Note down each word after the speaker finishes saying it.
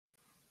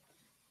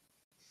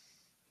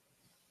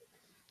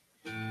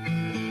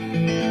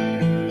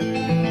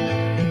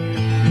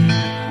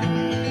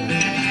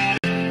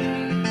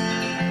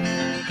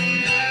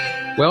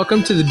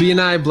Welcome to the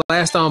BNI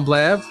Blast on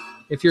Blab.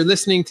 If you're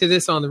listening to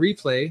this on the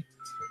replay,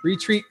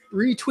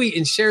 retweet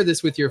and share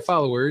this with your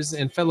followers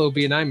and fellow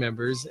BNI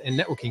members and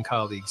networking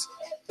colleagues.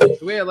 The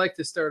way I like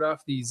to start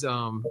off these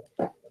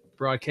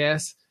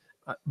broadcasts,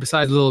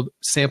 besides a little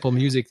sample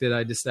music that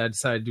I decided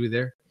to do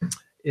there,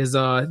 is do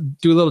a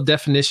little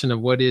definition of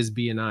what is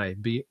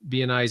BNI.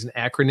 BNI is an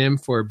acronym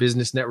for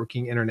Business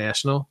Networking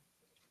International.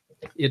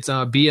 It's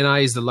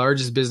BNI is the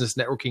largest business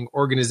networking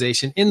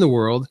organization in the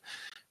world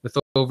with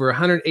over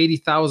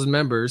 180,000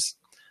 members.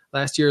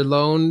 Last year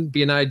alone,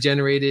 BNI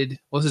generated,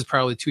 well, this is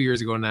probably 2 years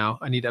ago now.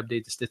 I need to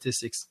update the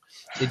statistics.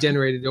 They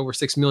generated over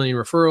 6 million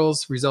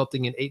referrals,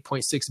 resulting in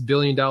 $8.6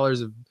 billion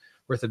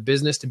worth of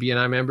business to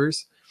BNI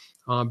members.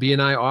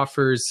 BNI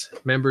offers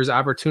members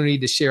opportunity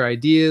to share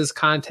ideas,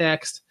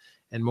 contacts,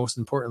 and most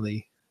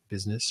importantly,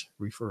 business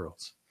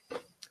referrals.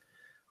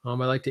 I'd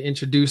like to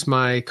introduce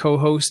my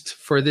co-host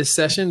for this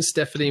session,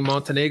 Stephanie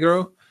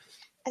Montenegro.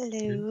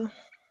 Hello.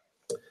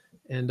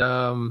 And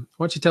why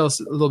don't you tell us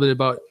a little bit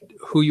about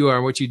who you are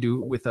and what you do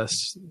with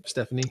us,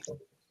 Stephanie?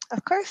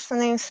 Of course, my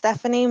name is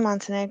Stephanie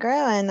Montenegro,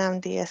 and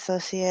I'm the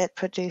associate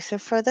producer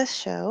for this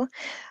show.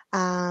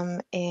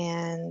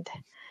 And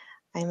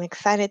I'm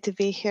excited to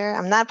be here.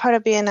 I'm not part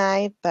of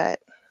BNI,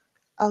 but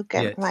I'll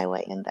get my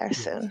way in there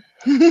soon.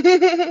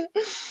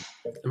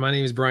 My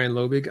name is Brian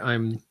Lobig.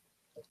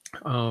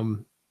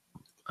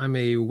 I'm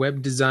a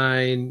web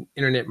design,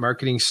 internet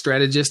marketing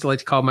strategist, I like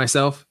to call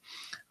myself.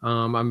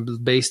 I'm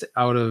based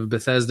out of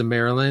Bethesda,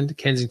 Maryland,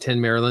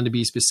 Kensington, Maryland, to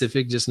be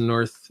specific, just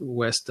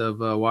northwest of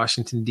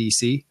Washington,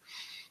 D.C.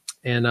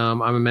 And I'm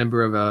a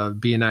member of a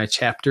BNI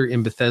chapter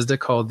in Bethesda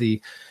called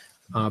the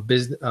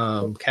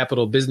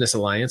Capital Business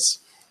Alliance.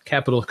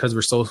 Capital because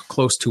we're so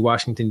close to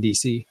Washington,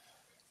 D.C.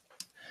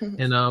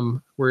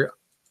 And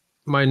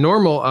my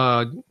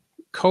normal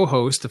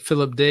co-host,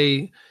 Philip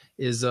Day,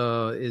 is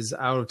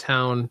out of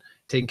town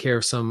taking care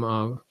of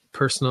some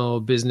personal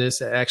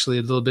business, actually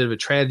a little bit of a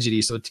tragedy.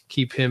 So to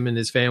keep him and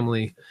his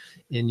family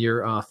in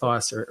your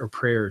thoughts or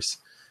prayers.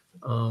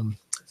 I'm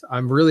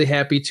really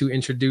happy to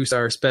introduce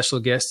our special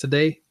guest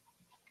today,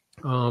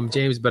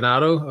 James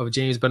Bonato of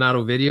James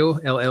Bonato Video,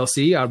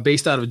 LLC,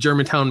 based out of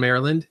Germantown,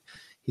 Maryland.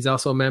 He's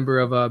also a member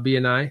of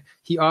BNI.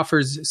 He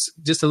offers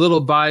just a little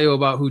bio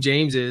about who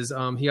James is.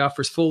 He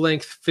offers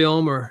full-length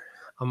film or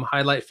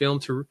highlight film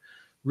to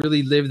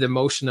really live the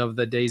emotion of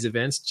the day's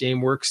events.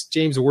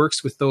 James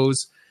works with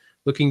those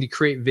looking to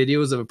create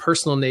videos of a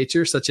personal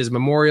nature, such as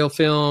memorial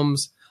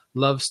films,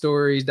 love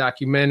stories,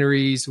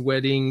 documentaries,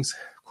 weddings,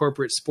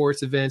 corporate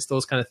sports events,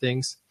 those kind of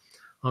things.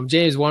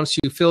 James, why don't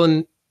you fill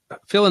in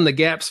the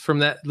gaps from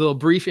that little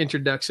brief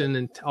introduction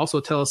and also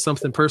tell us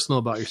something personal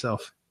about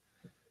yourself.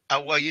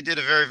 Well, you did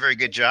a very, very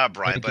good job,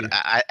 Brian. But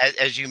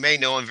as you may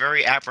know, I'm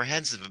very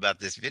apprehensive about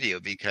this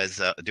video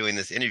because doing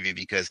this interview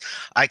because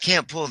I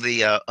can't pull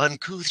the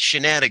uncouth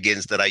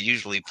shenanigans that I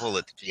usually pull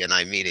at the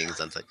BNI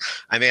meetings.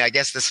 I mean, I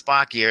guess the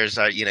Spock ears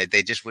are,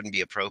 they just wouldn't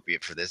be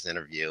appropriate for this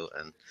interview.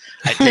 And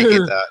I take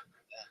it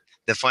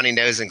the funny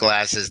nose and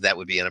glasses, that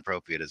would be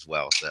inappropriate as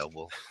well. So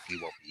we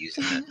won't be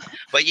using that.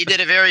 But you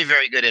did a very,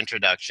 very good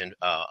introduction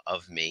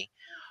of me.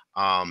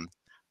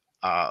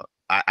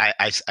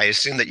 I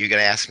assume that you're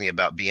going to ask me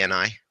about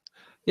BNI.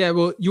 Yeah,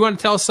 well, you want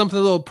to tell us something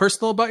a little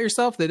personal about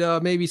yourself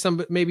that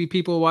maybe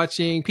people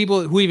watching,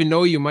 people who even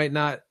know you might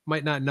not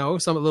know,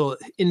 some little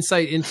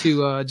insight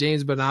into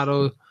James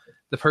Bonato,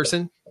 the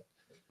person.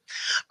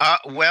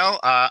 Well,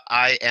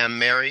 I am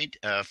married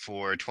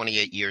for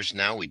 28 years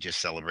now. We just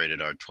celebrated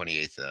our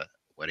 28th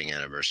wedding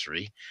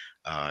anniversary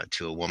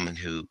to a woman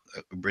who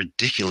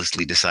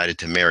ridiculously decided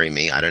to marry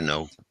me. I don't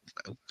know.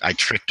 I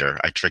tricked her.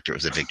 It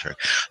was a big trick.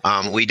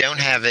 We don't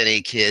have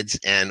any kids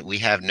and we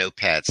have no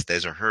pets.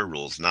 Those are her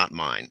rules, not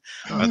mine.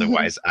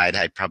 Otherwise,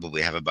 I'd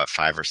probably have about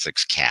 5 or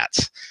 6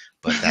 cats,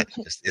 but that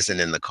just isn't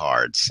in the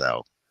cards.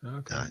 So,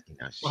 okay.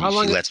 She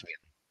lets me.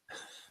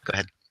 Go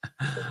ahead.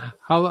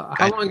 How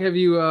long have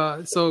you?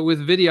 So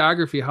with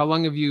videography, how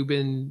long have you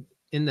been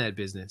in that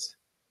business?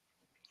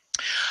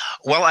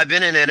 Well, I've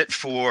been in it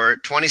for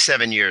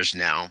 27 years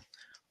now,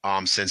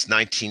 since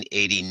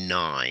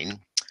 1989.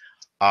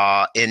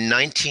 In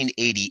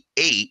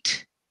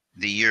 1988,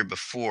 the year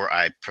before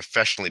I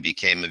professionally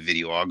became a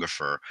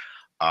videographer,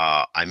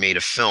 I made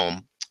a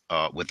film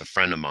with a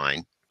friend of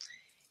mine,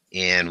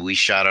 and we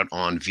shot it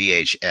on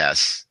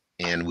VHS,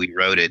 and we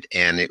wrote it,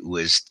 and it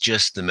was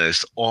just the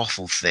most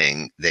awful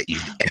thing that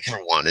you'd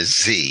ever want to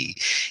see.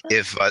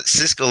 If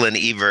Siskel and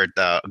Ebert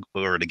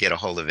were to get a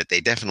hold of it, they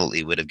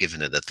definitely would have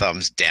given it a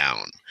thumbs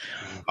down.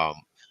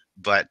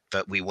 But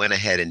we went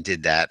ahead and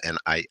did that, and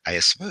I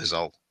suppose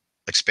I'll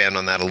expand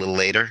on that a little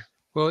later.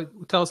 Well,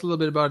 tell us a little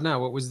bit about it now.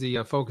 What was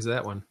the focus of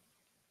that one?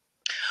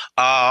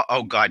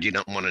 Oh God, you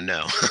don't want to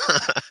know.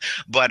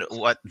 But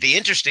what the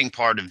interesting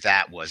part of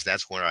that was,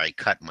 that's where I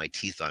cut my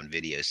teeth on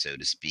video, so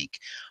to speak.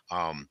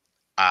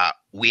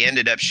 We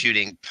ended up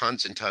shooting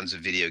tons and tons of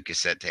video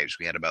cassette tapes.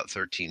 We had about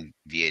 13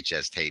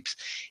 VHS tapes,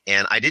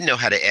 and I didn't know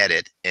how to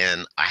edit,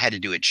 and I had to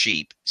do it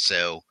cheap.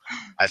 So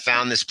I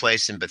found this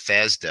place in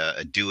Bethesda,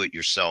 a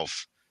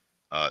do-it-yourself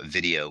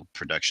video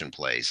production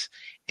place,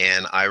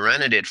 And I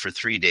rented it for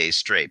 3 days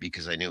straight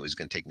because I knew it was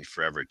going to take me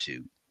forever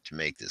to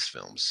make this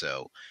film.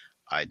 So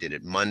I did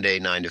it Monday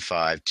 9 to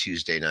 5,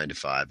 Tuesday 9 to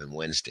 5, and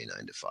Wednesday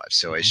 9 to 5.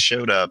 So I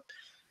showed up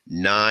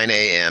 9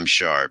 a.m.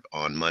 sharp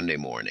on Monday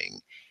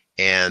morning.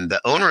 And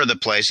the owner of the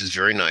place is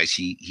very nice.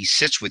 He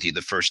sits with you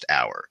the first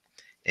hour,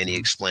 and he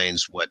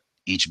explains what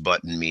each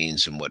button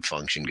means and what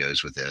function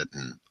goes with it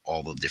and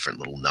all the different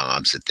little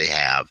knobs that they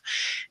have.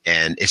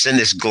 And it's in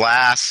this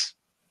glass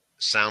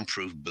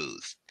soundproof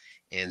booth.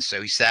 And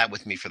so he sat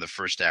with me for the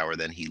first hour,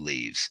 then he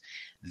leaves.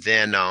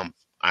 Then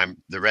I'm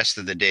the rest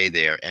of the day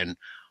there. And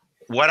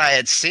what I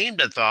had seemed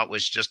to thought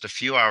was just a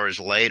few hours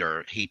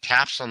later, he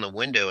taps on the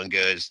window and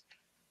goes,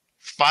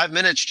 5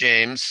 minutes,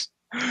 James.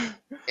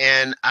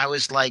 And I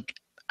was like,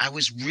 I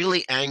was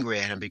really angry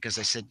at him because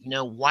I said,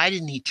 why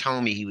didn't he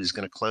tell me he was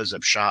going to close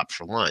up shop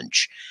for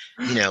lunch?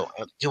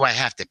 Do I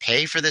have to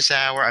pay for this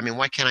hour? I mean,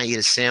 why can't I eat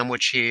a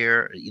sandwich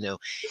here?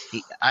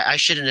 I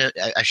shouldn't,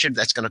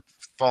 that's going to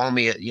fall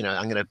me,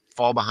 I'm going to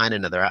fall behind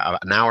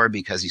an hour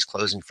because he's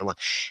closing for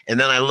lunch. And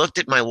then I looked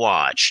at my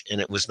watch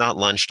and it was not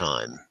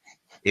lunchtime.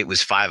 It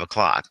was 5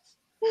 o'clock.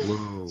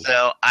 Whoa.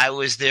 So I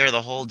was there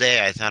the whole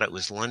day. I thought it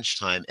was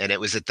lunchtime. And it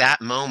was at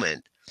that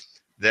moment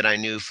that I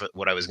knew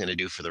what I was going to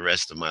do for the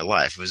rest of my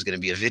life. I was going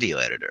to be a video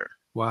editor.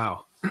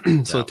 Wow.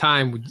 So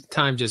time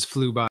just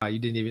flew by. You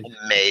didn't even.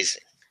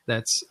 Amazing.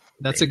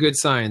 That's a good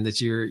sign that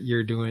you're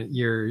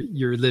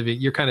living,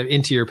 you're kind of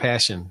into your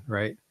passion,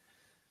 right?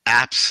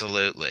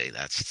 Absolutely.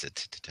 That's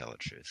to tell the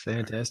truth.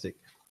 Fantastic.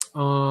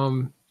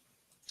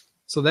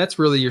 So that's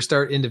really your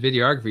start into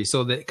videography.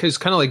 So that, cause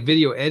kind of like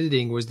video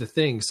editing was the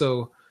thing.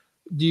 So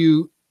do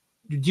you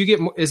get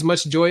as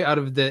much joy out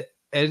of the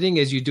editing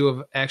as you do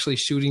of actually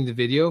shooting the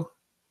video?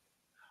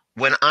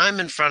 When I'm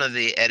in front of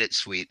the edit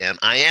suite, and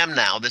I am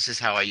now, this is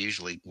how I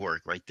usually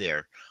work right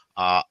there.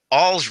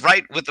 All's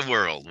right with the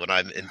world when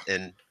I'm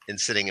in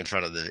sitting in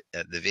front of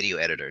the video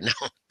editor. Now,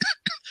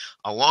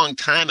 a long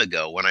time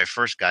ago, when I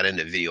first got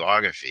into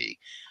videography,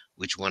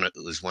 which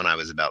was when I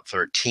was about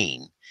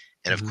 13,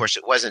 and of course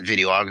it wasn't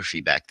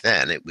videography back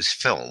then, it was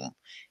film,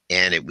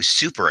 and it was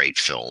Super 8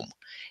 film,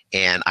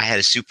 and I had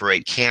a Super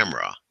 8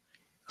 camera,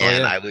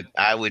 and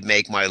I would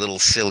make my little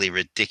silly,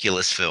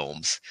 ridiculous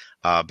films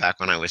back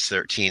when I was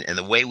 13. And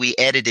the way we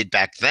edited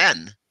back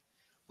then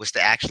was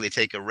to actually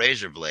take a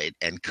razor blade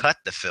and cut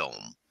the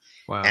film.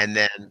 Wow. And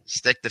then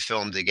stick the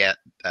film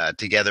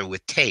together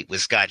with tape,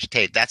 with Scotch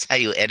tape. That's how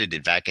you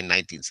edited back in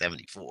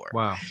 1974.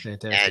 Wow,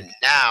 fantastic. And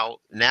now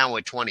in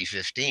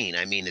 2015,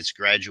 I mean, it's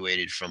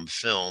graduated from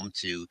film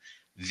to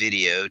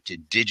video to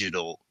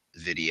digital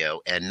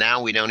video. And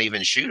now we don't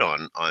even shoot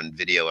on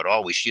video at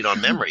all. We shoot on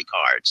memory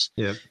cards.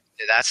 Yeah.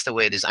 That's the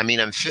way it is. I mean,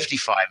 I'm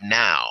 55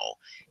 now.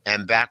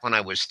 And back when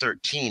I was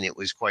 13, it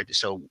was quite,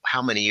 so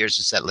how many years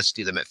is that? Let's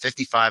do them at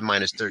 55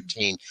 minus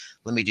 13.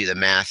 Let me do the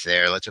math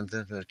there. Let's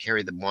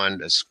carry the one,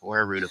 the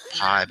square root of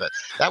pi. But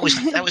that was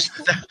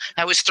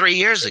 3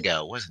 years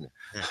ago, wasn't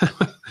it?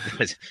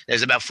 It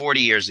was about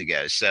 40 years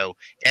ago. So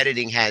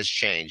editing has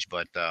changed,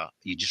 but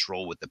you just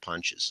roll with the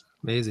punches.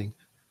 Amazing.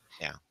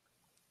 Yeah.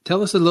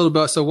 Tell us a little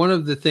about, so one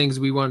of the things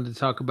we wanted to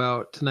talk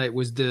about tonight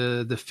was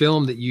the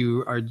film that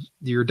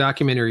your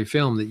documentary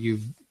film that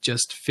you've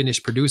just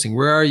finished producing.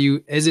 Where are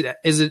you? Is it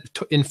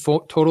in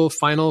total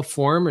final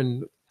form?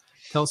 And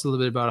tell us a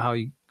little bit about how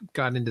you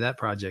got into that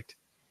project.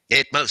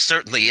 It most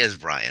certainly is,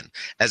 Brian.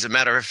 As a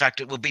matter of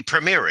fact, it will be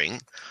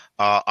premiering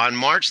on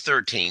March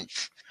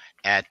 13th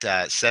at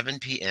 7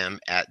 p.m.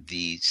 at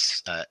the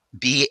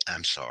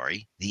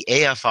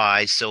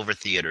AFI Silver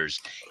Theaters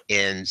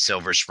in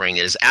Silver Spring.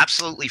 It is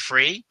absolutely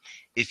free.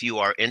 If you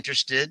are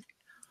interested,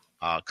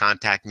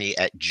 contact me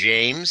at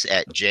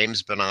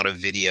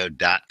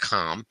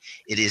jamesbonatovideo.com.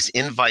 It is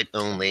invite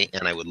only,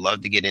 and I would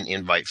love to get an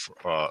invite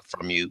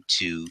from you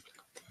to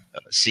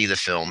see the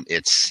film.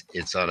 It's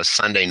on a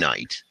Sunday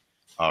night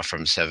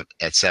from 7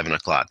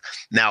 o'clock.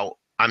 Now,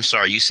 I'm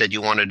sorry, you said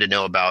you wanted to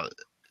know about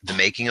the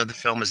making of the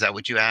film. Is that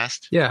what you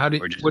asked? Yeah.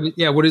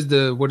 What is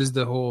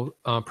the whole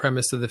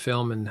premise of the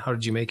film, and how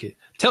did you make it?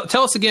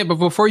 Tell us again, but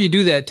before you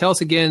do that, tell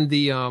us again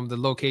the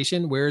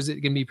location. Where is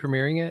it going to be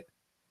premiering at?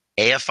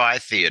 AFI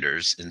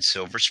Theaters in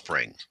Silver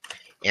Spring.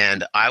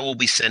 And I will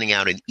be sending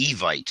out a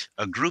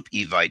group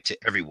evite to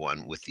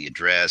everyone with the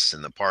address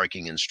and the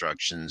parking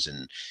instructions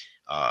and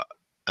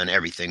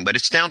everything. But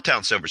it's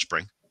downtown Silver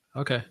Spring.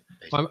 Okay.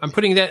 Well, I'm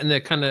putting that in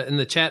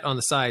the chat on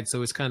the side.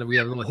 So it's we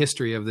have a little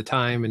history of the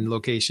time and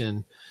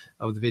location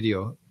of the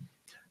video.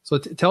 So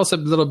tell us a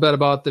little bit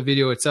about the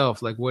video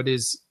itself. Like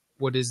what's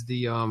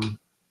the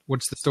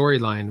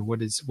storyline?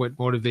 What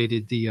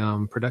motivated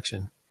the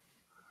production?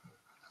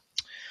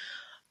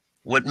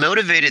 What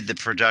motivated the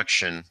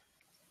production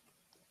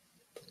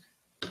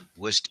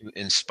was to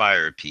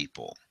inspire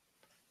people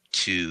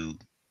to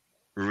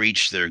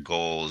reach their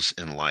goals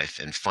in life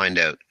and find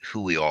out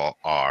who we all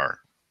are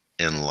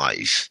in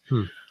life.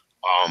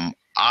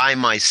 I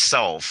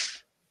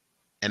myself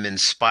am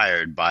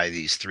inspired by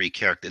these three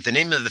characters. The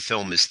name of the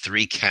film is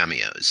Three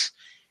Cameos.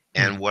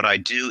 And what I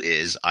do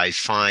is I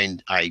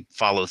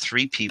follow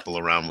three people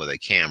around with a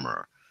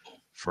camera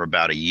for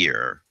about a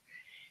year.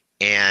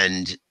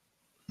 And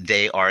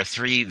they are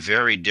three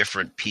very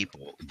different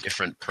people,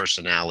 different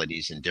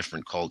personalities and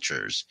different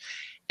cultures.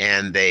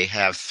 And they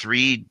have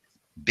three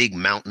big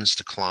mountains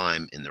to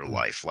climb in their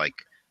life, like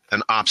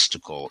an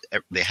obstacle.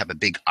 They have a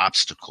big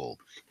obstacle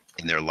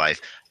in their life,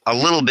 a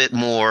little bit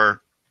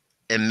more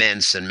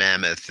immense and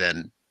mammoth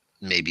than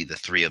maybe the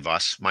three of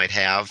us might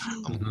have.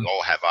 We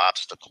all have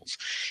obstacles.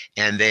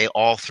 And they,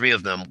 all three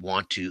of them,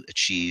 want to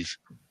achieve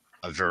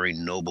a very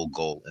noble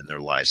goal in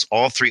their lives.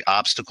 All three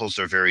obstacles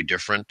are very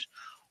different.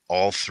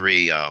 All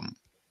three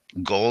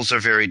goals are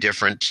very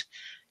different,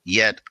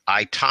 yet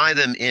I tie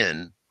them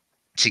in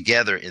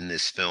together in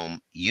this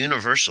film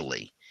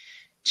universally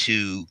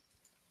to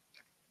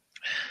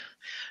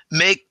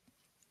make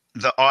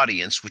the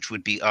audience, which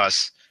would be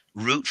us,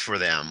 root for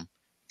them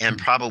and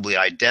probably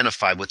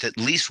identify with at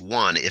least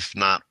one, if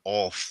not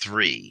all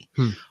three.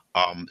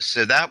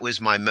 So that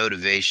was my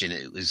motivation.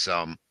 It was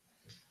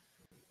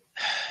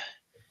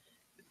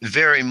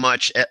very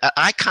much,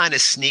 I kind of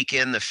sneak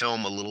in the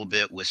film a little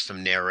bit with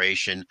some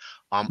narration.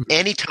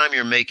 Anytime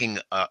you're making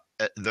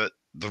the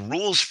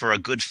rules for a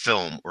good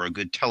film or a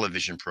good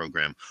television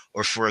program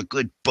or for a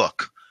good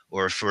book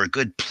or for a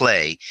good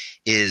play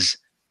is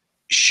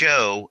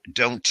show,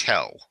 don't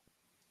tell.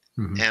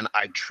 And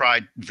I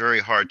tried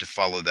very hard to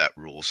follow that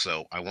rule.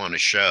 So I want to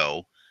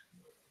show.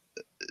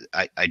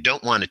 I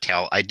don't want to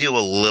tell. I do a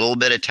little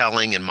bit of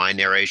telling in my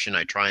narration.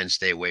 I try and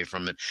stay away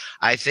from it.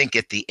 I think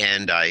at the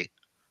end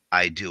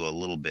I do a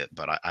little bit,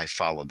 but I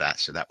follow that.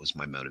 So that was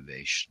my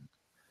motivation.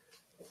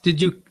 Did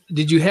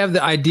you have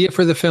the idea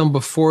for the film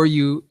before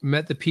you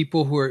met the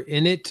people who are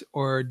in it,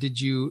 or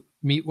did you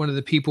meet one of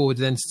the people who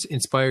then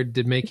inspired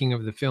the making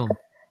of the film?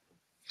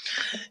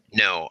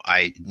 No,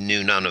 I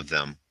knew none of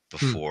them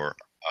before,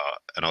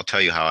 and I'll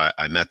tell you how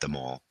I met them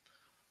all.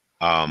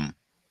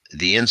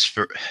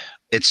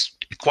 It's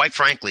quite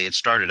frankly, it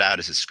started out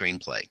as a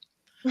screenplay.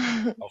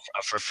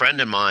 For a friend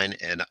of mine,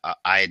 and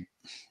I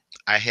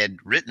had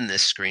written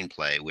this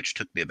screenplay, which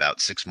took me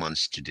about 6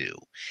 months to do.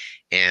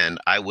 And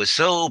I was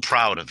so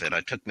proud of it.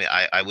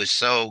 I was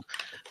so,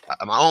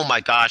 oh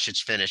my gosh,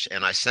 it's finished.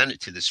 And I sent it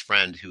to this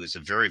friend who is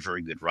a very,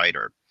 very good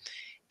writer.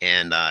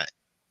 And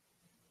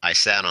I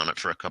sat on it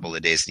for a couple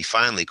of days. And he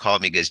finally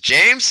called me and goes,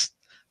 James,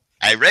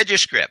 I read your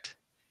script.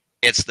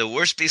 It's the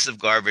worst piece of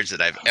garbage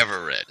that I've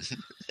ever read.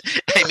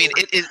 I mean,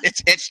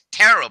 it's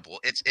terrible.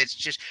 It's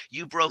just,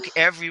 you broke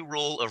every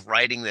rule of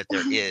writing that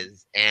there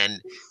is, and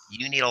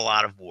you need a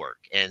lot of work.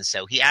 And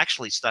so he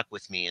actually stuck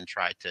with me and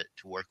tried to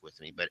work with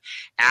me. But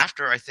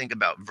after I think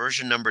about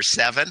version number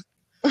 7,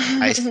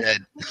 I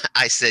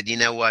said, you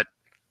know what?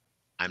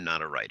 I'm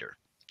not a writer.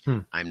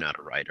 I'm not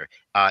a writer.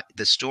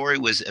 The story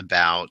was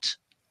about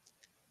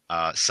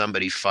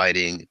somebody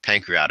fighting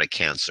pancreatic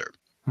cancer.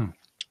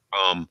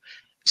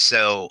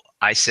 So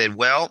I said,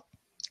 well,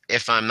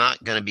 if I'm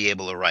not going to be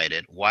able to write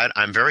it,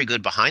 I'm very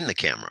good behind the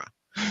camera.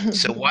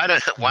 So why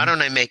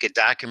don't I make a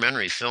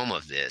documentary film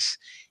of this,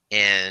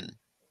 and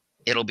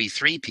it'll be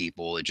 3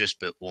 people. It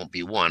won't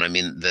be one. I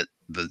mean,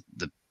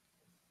 the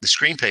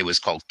screenplay was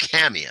called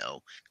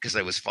Cameo because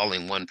I was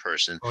following one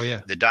person. Oh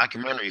yeah. The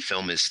documentary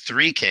film is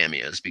 3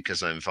 cameos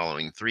because I'm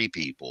following 3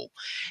 people,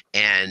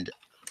 and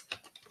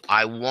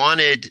I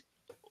wanted,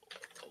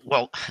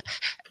 well,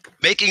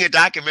 making a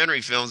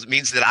documentary film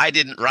means that I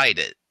didn't write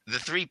it. The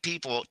 3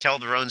 people tell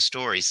their own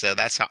story, so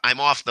that's how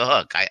I'm off the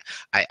hook.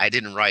 I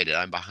didn't write it.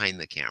 I'm behind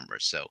the camera,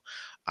 so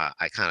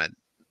I kind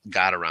of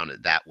got around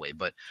it that way.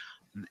 But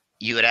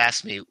you had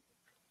asked me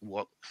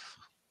what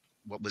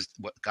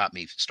got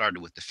me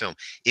started with the film.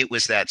 It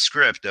was that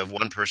script of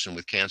one person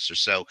with cancer.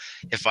 So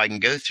if I can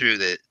go through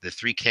the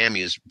 3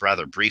 cameos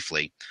rather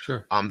briefly.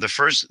 Sure.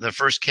 The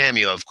first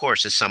cameo, of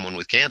course, is someone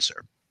with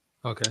cancer.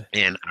 Okay.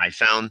 And I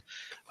found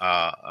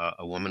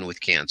a woman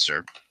with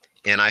cancer,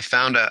 and I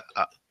found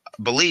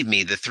believe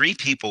me, the 3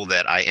 people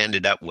that I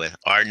ended up with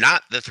are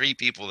not the 3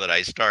 people that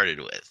I started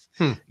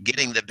with.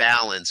 Getting the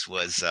balance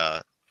was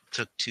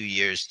took 2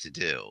 years to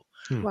do.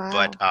 Wow.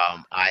 But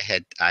I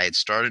had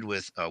started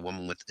with a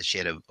woman she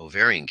had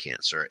ovarian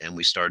cancer, and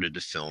we started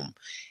to film,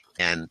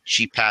 and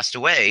she passed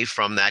away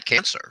from that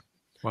cancer.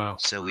 Wow.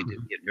 So we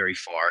didn't get very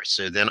far.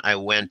 So then I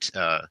went.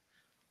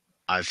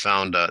 I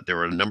found there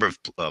were a number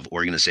of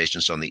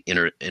organizations on the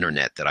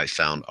internet that I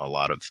found a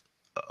lot of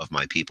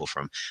my people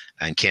from,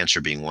 and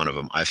cancer being one of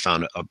them. I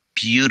found a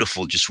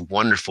beautiful, just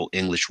wonderful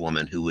English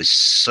woman who was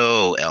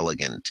so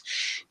elegant,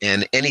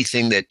 and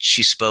anything that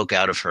she spoke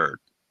out of her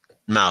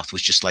mouth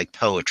was just like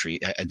poetry.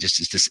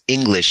 Just this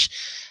English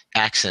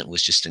accent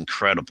was just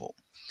incredible.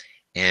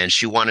 And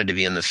she wanted to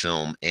be in the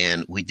film,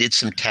 and we did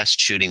some test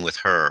shooting with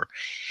her,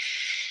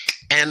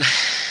 and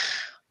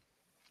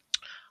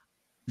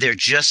there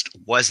just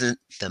wasn't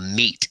the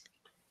meat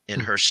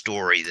in her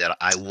story that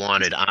I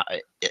wanted.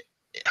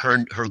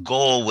 Her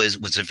goal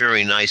was a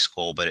very nice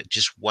goal, but it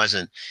just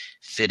wasn't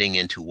fitting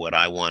into what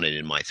I wanted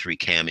in my 3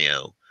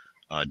 cameo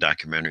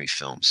documentary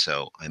film.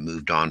 So I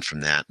moved on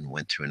from that and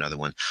went to another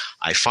one.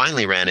 I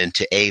finally ran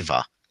into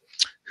Ava,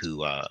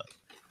 who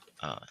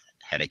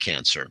had a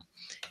cancer,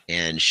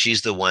 and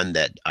she's the one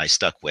that I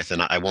stuck with.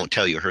 And I won't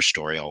tell you her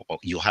story.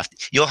 You'll have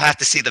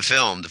to see the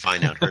film to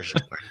find out her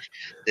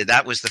story.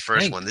 That was the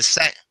first Thanks. one.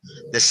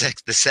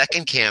 The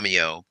second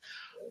cameo,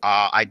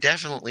 I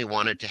definitely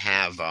wanted to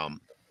have a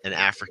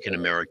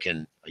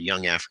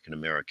young African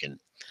American,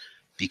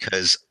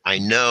 because I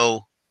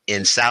know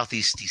in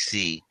Southeast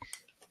DC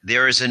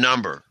there is a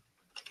number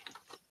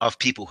of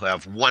people who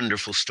have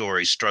wonderful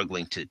stories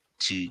struggling to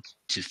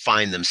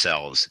find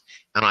themselves,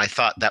 and I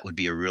thought that would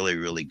be a really,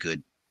 really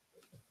good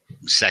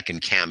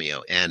second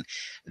cameo. And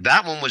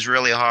that one was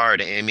really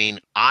hard. I mean,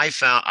 I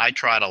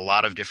tried a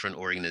lot of different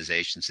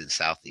organizations in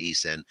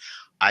Southeast, and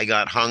I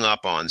got hung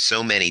up on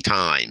so many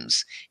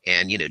times.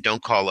 And,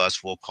 don't call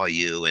us, we'll call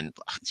you. And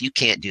you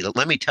can't do that.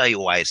 Let me tell you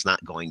why it's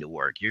not going to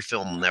work. Your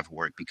film will never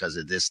work because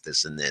of this,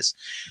 this, and this.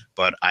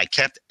 But I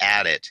kept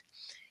at it.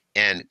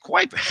 And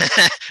quite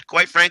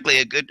frankly,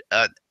 a good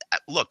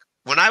look.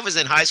 When I was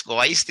in high school,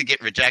 I used to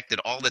get rejected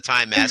all the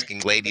time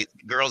asking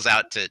girls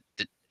out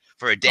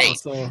for a date.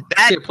 So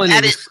plenty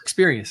of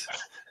experience.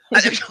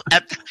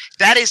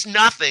 That is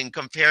nothing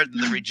compared to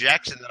the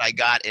rejection that I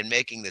got in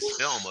making this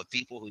film, of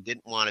people who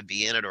didn't want to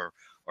be in it or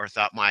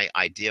thought my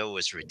idea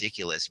was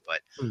ridiculous.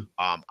 But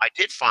I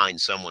did find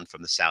someone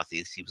from the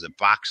Southeast. He was a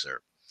boxer,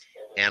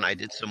 and I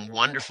did some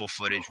wonderful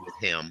footage with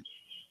him.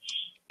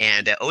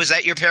 And is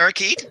that your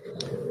parakeet?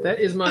 That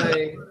is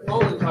my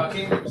phone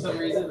talking for some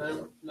reason.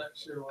 I'm not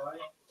sure why.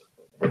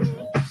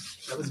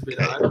 That was a bit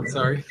odd. I'm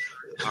sorry.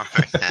 All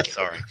right, that's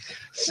all right.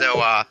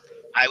 So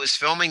I was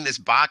filming this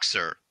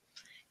boxer,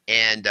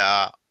 and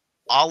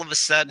all of a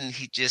sudden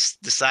he just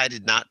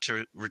decided not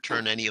to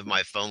return any of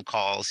my phone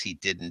calls. He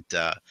didn't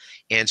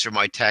answer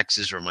my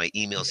texts or my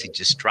emails. He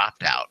just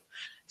dropped out.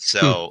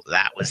 So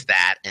that was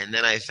that. And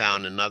then I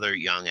found another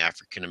young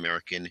African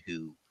American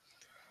who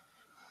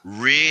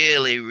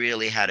really,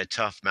 really had a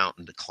tough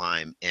mountain to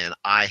climb, and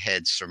I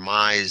had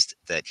surmised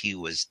that he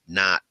was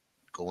not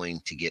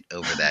going to get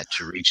over that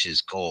to reach his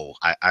goal.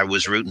 I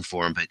was rooting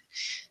for him, but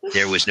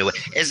there was no way.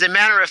 As a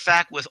matter of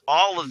fact, with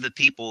all of the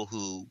people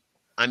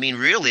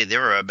really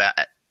there were about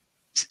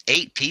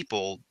 8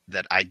 people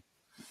that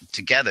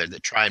together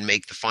that try and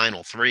make the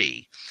final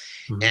 3.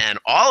 Mm-hmm. And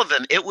all of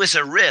them, it was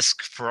a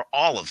risk for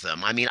all of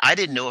them. I mean, I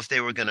didn't know if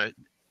they were going to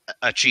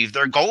achieve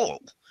their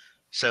goal.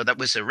 So that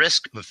was a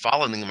risk of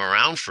following them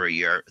around for a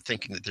year,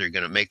 thinking that they're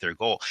going to make their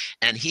goal.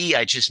 And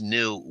I just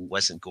knew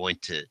wasn't going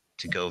to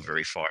go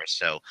very far.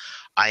 So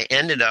I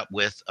ended up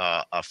with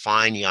a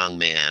fine young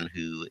man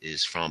who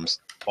is from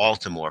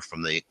Baltimore,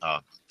 from the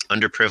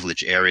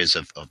underprivileged areas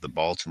of the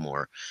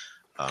Baltimore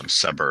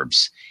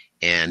suburbs.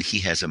 And he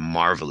has a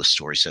marvelous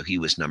story. So he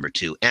was number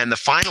 2. And the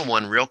final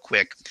one, real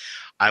quick,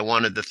 I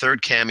wanted the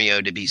third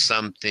cameo to be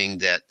something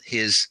that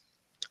his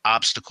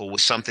obstacle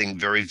was something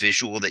very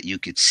visual that you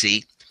could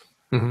see.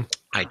 Mm-hmm.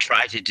 I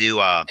tried to do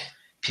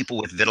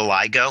people with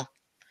vitiligo,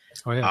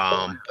 but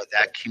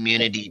that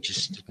community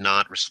just did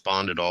not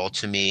respond at all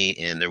to me.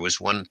 And there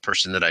was one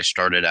person that I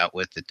started out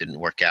with that didn't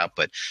work out,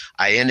 but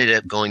I ended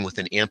up going with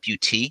an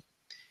amputee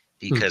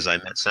because I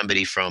met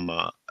somebody from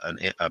a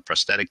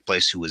prosthetic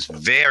place who was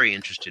very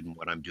interested in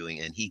what I'm doing,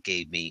 and he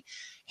gave me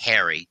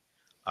Harry,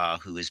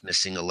 who is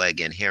missing a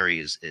leg, and Harry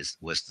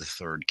was the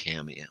third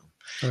cameo.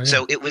 Oh, yeah.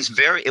 So it was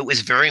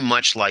very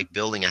much like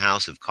building a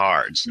house of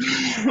cards.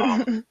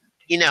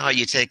 You know how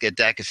you take a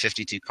deck of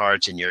 52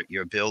 cards and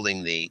you're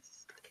building the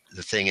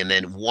thing, and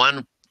then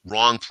one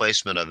wrong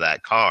placement of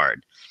that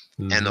card,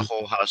 and the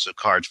whole house of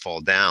cards fall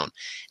down.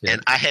 Yeah.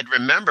 And I had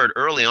remembered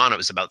early on, it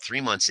was about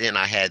 3 months in,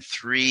 I had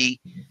 3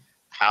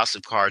 house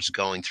of cards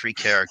going, 3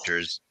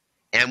 characters,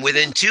 and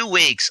within 2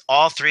 weeks,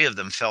 all 3 of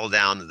them fell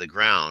down to the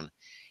ground.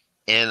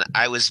 And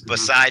I was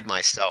beside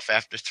myself.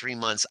 After 3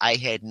 months, I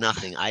had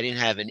nothing. I didn't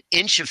have an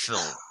inch of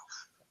film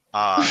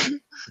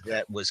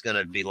that was going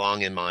to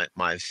belong in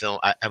my film.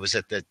 I was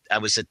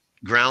at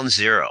ground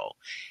zero,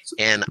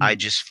 and I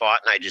just fought,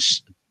 and I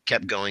just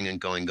kept going and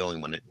going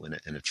when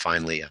it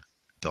finally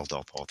built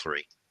up all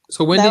 3.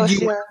 So when did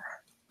you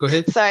go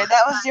ahead? Sorry,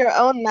 that was your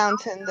own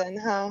mountain then,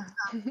 huh?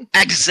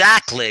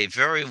 Exactly.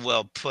 Very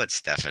well put,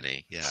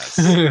 Stephanie. Yes.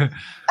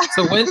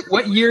 So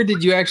what year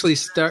did you actually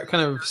start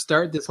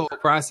this whole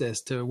process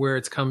to where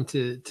it's come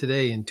to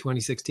today in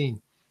 2016?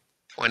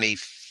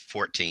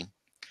 2014.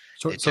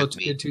 So it's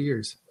been 2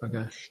 years.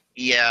 Okay.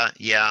 Yeah.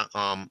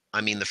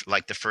 I mean,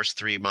 the first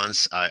 3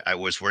 months, I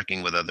was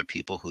working with other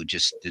people who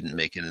just didn't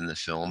make it in the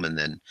film, and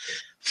then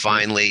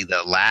finally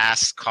the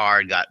last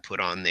card got put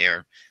on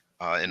there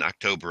in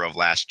October of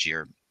last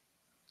year,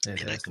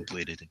 and I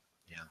completed it.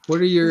 Yeah. What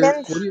are your?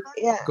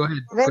 Yeah. Go ahead.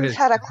 Vince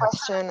had a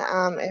question.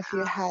 If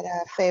you had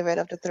a favorite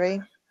of the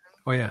 3.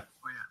 Oh yeah.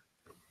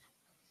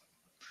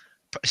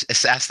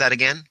 Ask that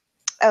again.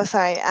 Oh,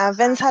 sorry.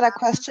 Vince had a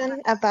question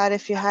about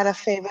if you had a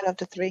favorite of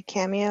the 3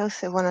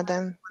 cameos, if one of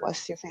them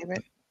was your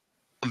favorite.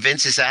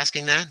 Vince is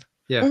asking that?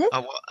 Yeah.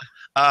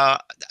 I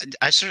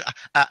sort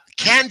of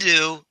can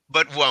do,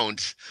 but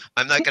won't.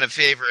 I'm not going to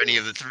favor any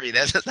of the 3.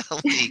 That's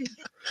the league.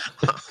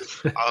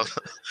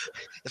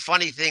 The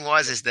funny thing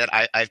is that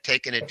I've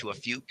taken it to a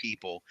few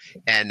people,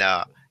 and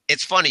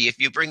it's funny, if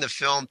you bring the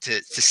film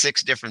to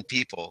 6 different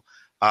people,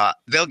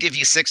 they'll give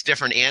you 6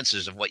 different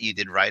answers of what you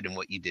did right and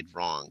what you did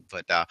wrong.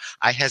 But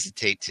I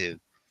hesitate to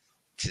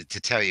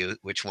tell you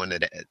which one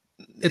it is.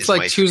 It's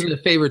like choosing a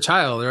favorite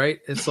child, right?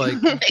 It's like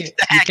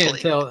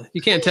Exactly.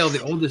 you can't tell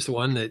the oldest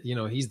one that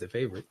he's the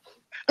favorite.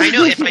 I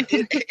know if I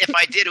did,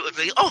 it would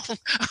be, oh,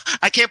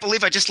 I can't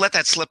believe I just let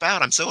that slip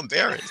out. I'm so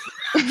embarrassed.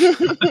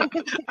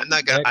 I'm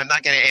not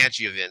gonna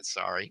answer you, Vince.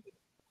 Sorry.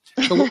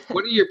 So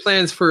what are your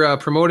plans for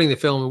promoting the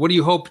film? What do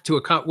you hope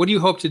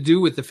to do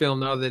with the film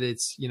now that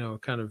it's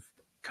kind of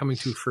coming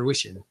to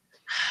fruition?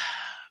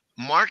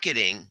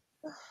 Marketing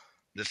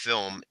the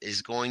film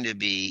is going to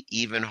be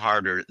even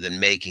harder than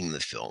making the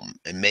film,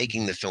 and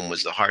making the film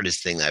was the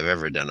hardest thing I've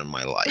ever done in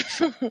my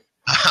life.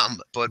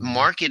 But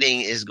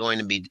marketing is going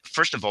to be,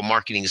 first of all,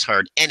 marketing is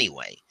hard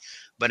anyway,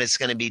 but it's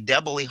going to be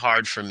doubly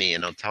hard for me,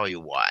 and I'll tell you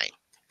why.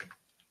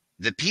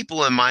 The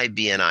people in my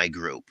BNI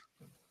group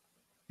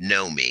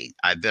know me.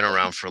 I've been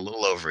around for a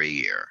little over a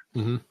year,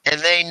 and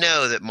they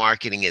know that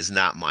marketing is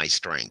not my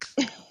strength.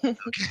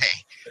 Okay.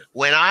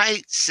 When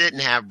I sit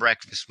and have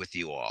breakfast with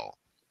you all,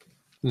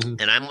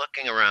 and I'm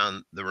looking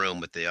around the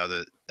room at the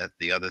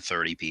other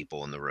 30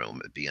 people in the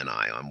room at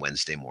BNI on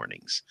Wednesday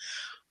mornings,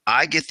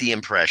 I get the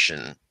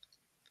impression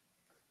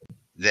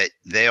that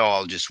they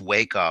all just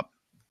wake up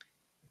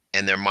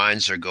and their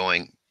minds are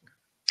going,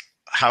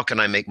 how can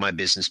I make my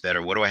business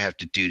better? What do I have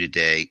to do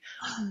today?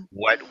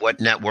 What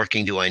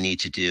networking do I need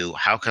to do?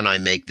 How can I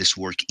make this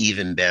work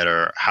even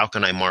better? How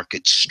can I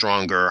market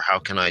stronger? How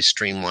can I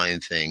streamline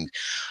things?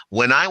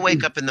 When I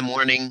wake up in the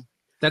morning,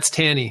 that's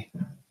Tani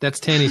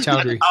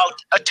Chowdhury. Oh,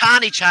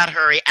 Tani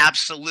Chowdhury,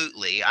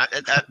 absolutely.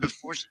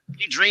 Before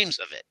she dreams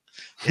of it.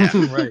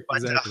 Yeah. Right,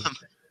 But, exactly.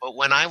 but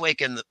when I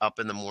wake up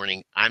in the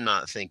morning, I'm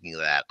not thinking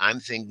of that. I'm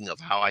thinking of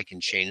how I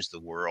can change the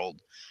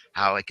world,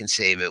 how I can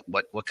save it.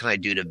 What can I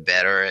do to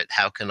better it?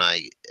 How can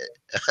I?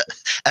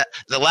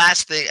 The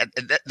last thing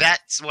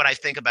that's what I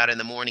think about in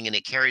the morning, and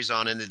it carries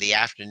on into the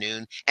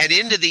afternoon and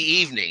into the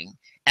evening.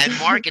 And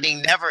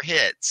marketing never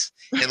hits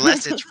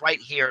unless it's right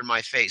here in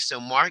my face. So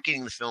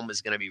marketing the film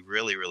is going to be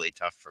really, really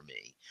tough for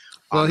me.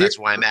 Well, that's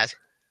why I'm asking.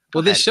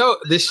 Well, this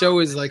show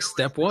is like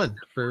step one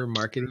for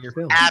marketing your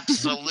film.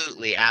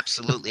 Absolutely,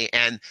 absolutely.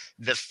 And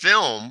the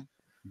film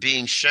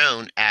being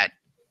shown at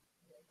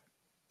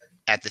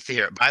the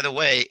theater. By the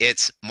way,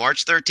 it's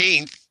March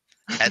 13th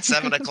at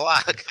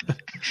 7:00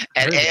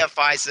 at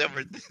AFI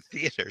Silver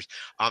Theaters.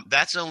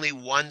 That's only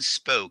one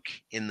spoke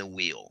in the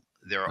wheel.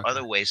 There are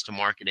other ways to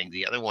marketing.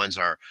 The other ones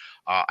are,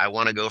 I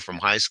want to go from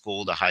high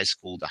school to high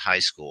school to high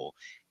school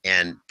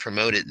and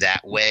promote it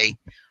that way.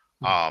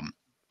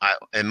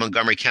 In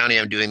Montgomery County,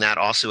 I'm doing that.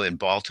 Also in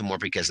Baltimore,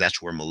 because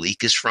that's where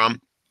Malik is from.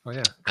 Oh,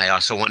 yeah. I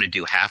also want to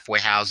do halfway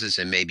houses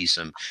and maybe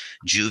some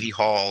juvie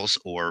halls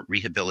or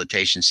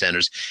rehabilitation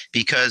centers,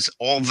 because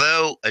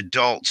although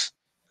adults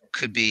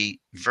could be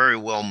very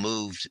well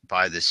moved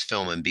by this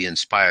film and be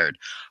inspired,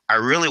 I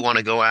really want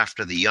to go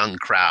after the young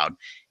crowd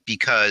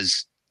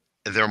because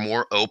they're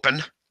more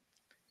open,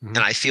 and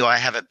I feel I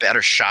have a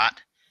better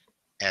shot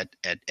at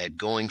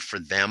going for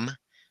them.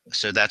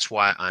 So that's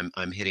why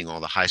I'm hitting all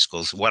the high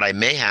schools. What I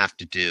may have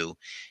to do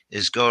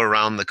is go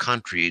around the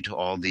country to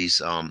all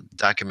these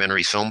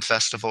documentary film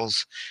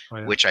festivals,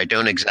 which I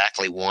don't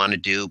exactly want to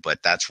do,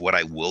 but that's what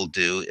I will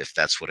do if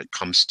that's what it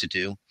comes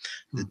to.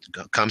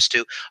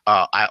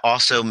 I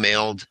also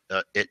mailed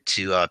it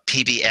to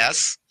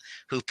PBS,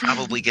 who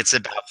probably gets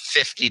about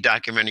 50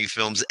 documentary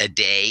films a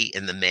day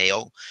in the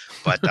mail.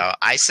 But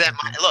I said,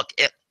 look,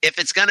 if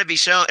it's going to be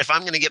shown, if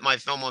I'm going to get my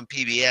film on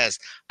PBS,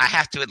 I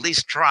have to at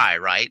least try,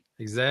 right?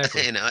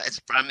 Exactly.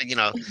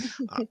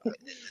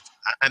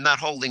 I'm not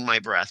holding my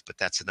breath, but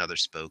that's another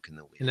spoke in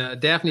the wheel. And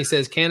Daphne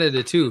says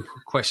Canada too, ?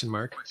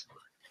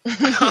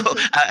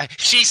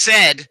 She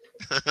said.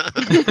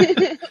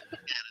 Okay.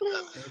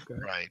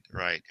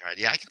 Right.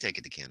 Yeah, I can take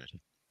it to Canada.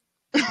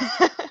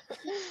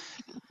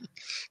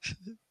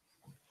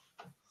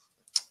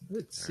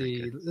 Let's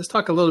see. Let's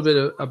talk a little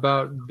bit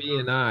about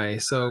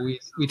BNI. So we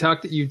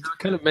talked. You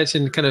kind of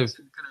mentioned, kind of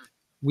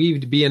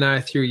weaved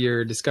BNI through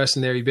your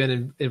discussion there. You've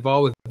been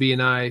involved with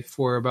BNI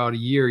for about a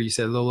year. You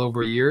said a little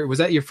over a year. Was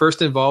that your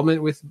first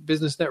involvement with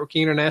Business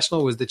Networking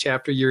International? Was the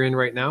chapter you're in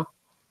right now?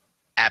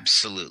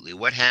 Absolutely.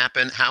 What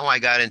happened? How I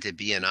got into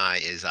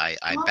BNI is I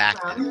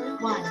backed it.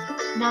 1-9.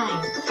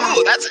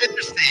 Oh, that's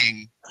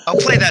interesting. I'll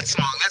play that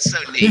song. That's so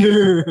neat.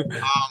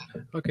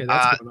 Okay,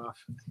 that's going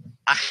off.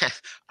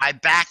 I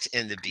backed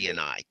into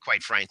BNI,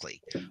 quite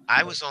frankly.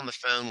 I was on the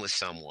phone with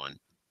someone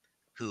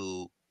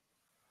who,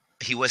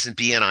 he wasn't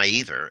BNI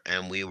either,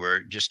 and we were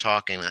just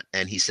talking,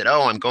 and he said,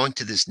 oh, I'm going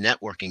to this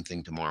networking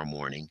thing tomorrow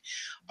morning.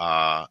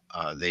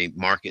 They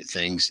market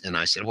things, and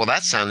I said, well,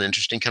 that sounds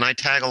interesting. Can I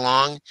tag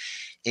along?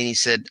 And he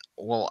said,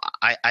 well,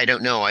 I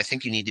don't know. I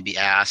think you need to be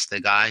asked. The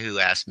guy who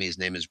asked me, his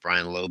name is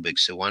Brian Lobig,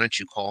 so why don't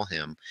you call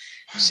him?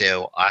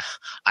 So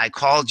I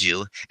called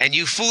you, and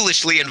you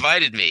foolishly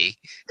invited me,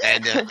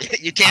 and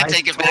you can't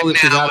take it back now.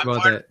 Forgot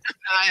about that.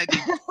 I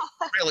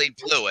really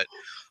blew it.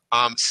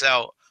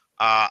 So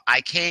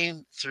I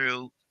came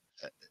through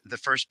the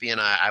first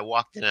BNI, I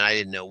walked in and I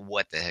didn't know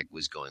what the heck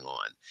was going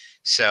on.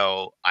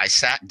 So I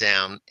sat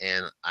down,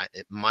 and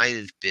it might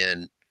have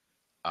been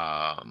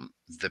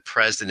the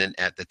president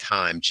at the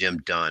time, Jim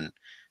Dunn,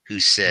 who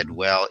said,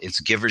 well,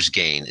 it's giver's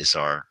gain is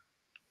our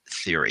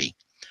theory,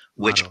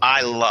 which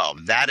I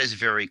love. That is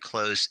very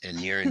close and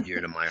near and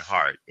dear to my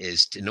heart,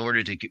 is in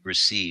order to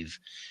receive,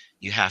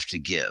 you have to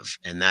give.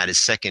 And that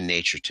is second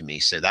nature to me.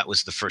 So that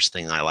was the first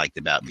thing I liked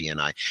about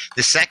BNI.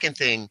 The second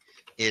thing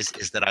is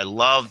that I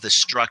love the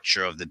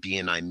structure of the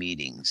BNI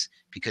meetings,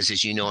 because,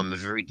 as you know, I'm a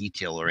very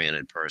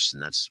detail-oriented person.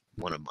 That's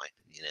one of my,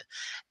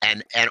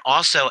 and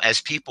also,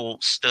 as people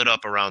stood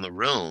up around the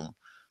room,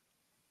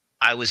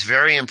 I was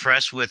very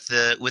impressed with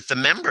the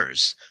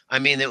members. I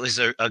mean, it was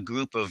a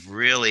group of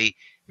really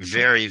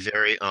very,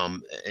 very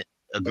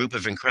a group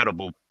of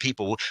incredible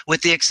people,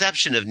 with the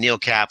exception of Neil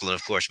Kaplan,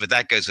 of course, but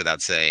that goes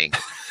without saying.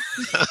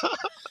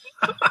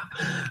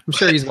 I'm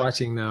sure he's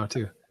watching now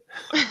too.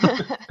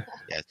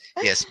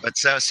 Yes. But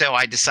so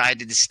I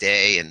decided to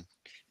stay, and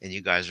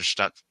you guys are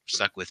stuck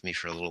with me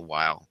for a little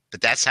while.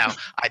 But that's how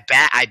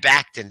I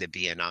backed into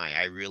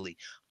BNI.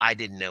 I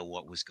didn't know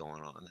what was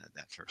going on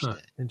that first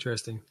day.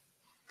 Interesting.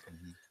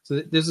 Mm-hmm. So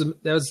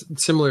that was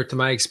similar to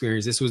my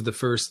experience. This was the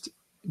first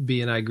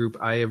BNI group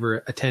I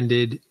ever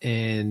attended,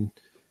 and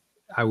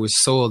I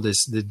was sold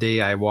this the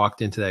day I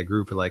walked into that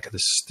group. Like the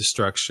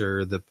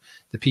structure, the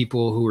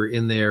people who were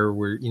in there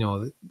were,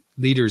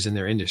 leaders in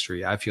their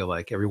industry. I feel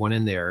like everyone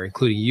in there,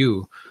 including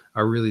you,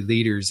 are really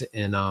leaders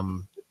and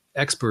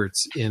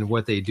experts in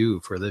what they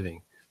do for a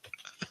living.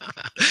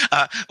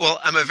 Well,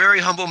 I'm a very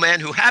humble man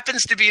who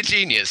happens to be a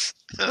genius.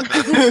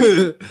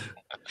 I'm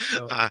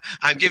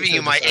giving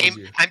you my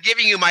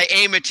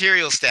A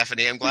material,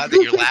 Stephanie. I'm glad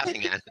that you're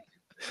laughing at it.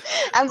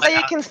 I'm glad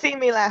you can see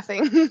me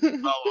laughing.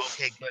 Oh,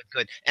 okay,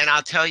 good. And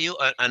I'll tell you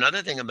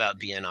another thing about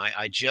BNI.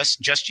 I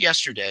just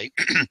yesterday,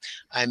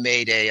 I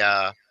made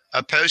a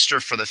poster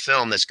for the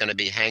film that's going to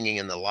be hanging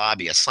in the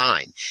lobby, a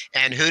sign.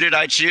 And who did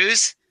I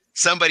choose?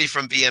 Somebody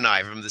from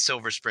BNI, from the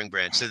Silver Spring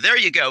branch. So there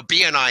you go,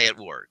 BNI at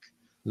work.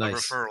 Nice. A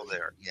referral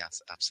there.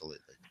 Yes,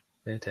 absolutely.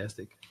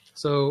 Fantastic.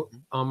 So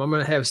I'm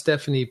going to have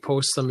Stephanie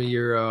post some of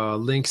your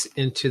links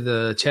into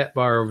the chat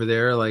bar over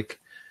there, like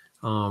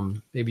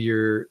maybe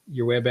your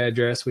web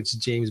address, which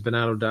is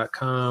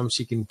jamesbonato.com.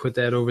 She can put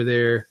that over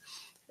there,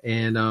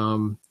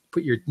 and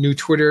put your new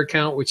Twitter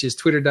account, which is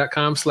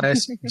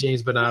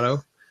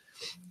twitter.com/jamesbonato.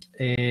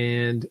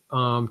 And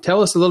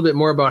tell us a little bit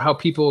more about how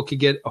people could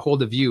get a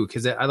hold of you,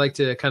 because I like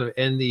to kind of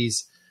end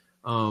these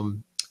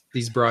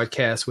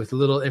broadcasts with a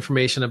little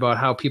information about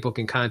how people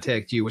can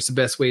contact you. What's the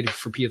best way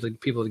for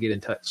people to get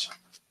in touch?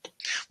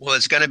 Well,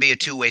 it's going to be a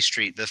two-way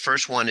street. The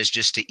first one is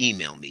just to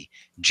email me,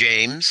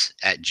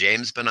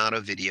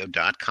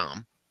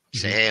 james@jamesbonatovideo.com.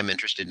 Say, hey, I'm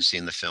interested in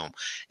seeing the film.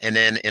 And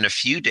then in a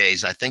few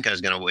days, I think I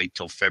was going to wait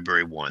till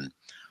February 1,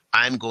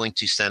 I'm going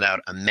to send out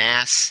a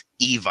mass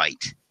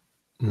evite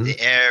to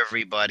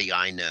everybody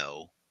I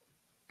know,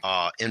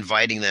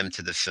 inviting them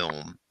to the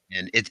film.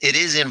 And it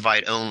is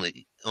invite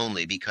only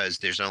because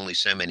there's only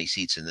so many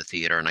seats in the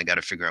theater, and I got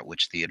to figure out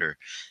which theater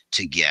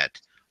to get.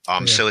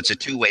 So it's a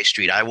two-way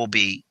street. I will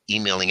be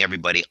emailing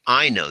everybody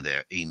I know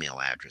their email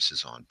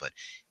addresses on, but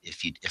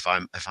if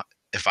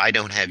I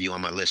don't have you on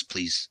my list,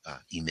 please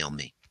email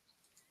me.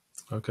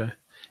 Okay.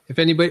 If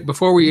anybody,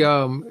 before we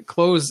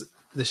close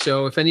the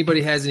show, if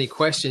anybody has any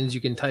questions,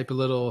 you can type a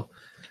little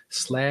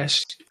 /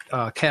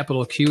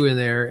 capital Q in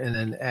there and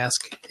then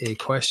ask a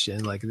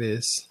question like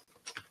this.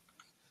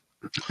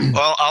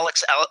 Well, I'll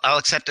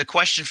accept a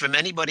question from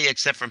anybody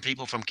except from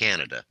people from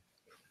Canada.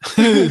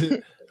 We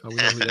know who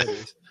that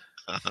is.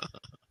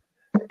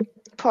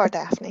 Poor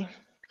Daphne.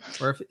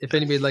 Or if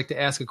anybody'd like to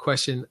ask a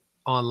question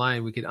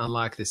online, we could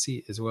unlock the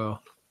seat as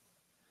well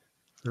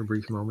for a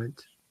brief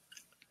moment.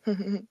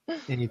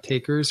 Any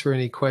takers for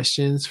any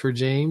questions for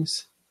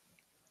James?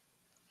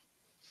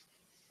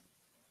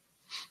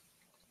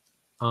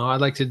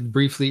 I'd like to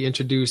briefly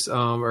introduce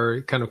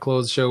or kind of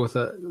close the show with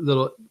a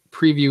little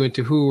preview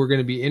into who we're going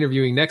to be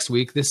interviewing next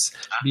week. This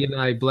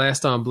BNI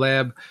Blast on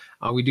Blab.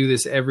 We do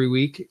this every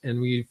week,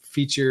 and we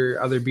feature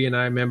other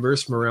BNI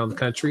members from around the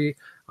country.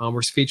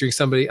 We're featuring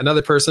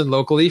another person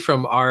locally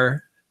from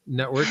our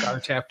network, our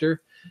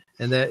chapter,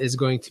 and that is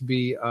going to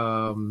be,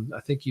 I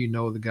think you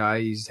know the guy.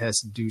 He has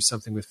to do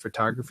something with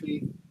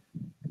photography.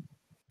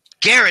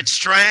 Garrett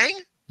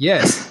Strang?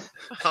 Yes.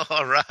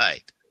 All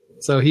right.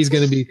 So he's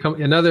going to be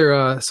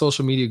another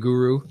social media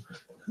guru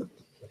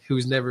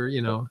who's never,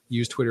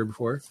 used Twitter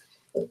before.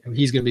 And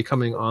he's going to be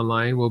coming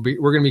online. We're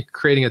going to be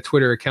creating a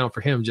Twitter account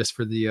for him just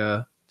so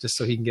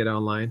he can get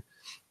online.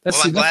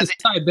 That's a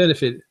side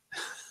benefit.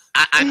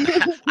 I'm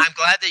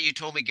glad that you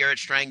told me Garrett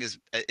Strang is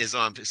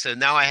on. So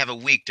now I have a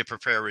week to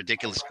prepare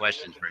ridiculous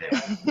questions for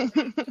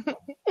him.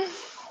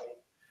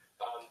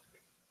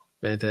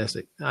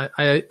 Fantastic.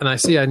 I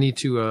see I need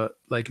to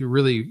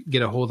really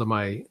get a hold of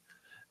my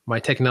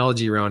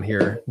technology around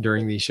here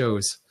during these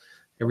shows.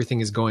 Everything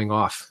is going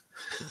off.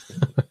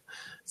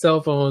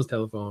 Cell phones,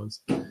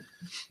 telephones.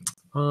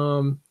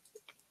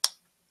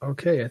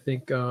 Okay, I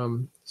think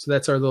so.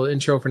 That's our little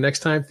intro for next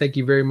time. Thank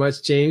you very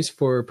much, James,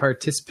 for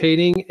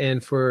participating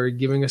and for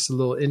giving us a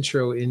little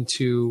intro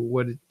into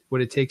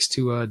what it takes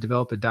to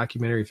develop a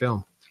documentary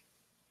film.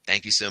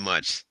 Thank you so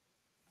much.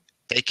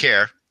 Take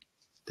care.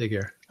 Take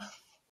care.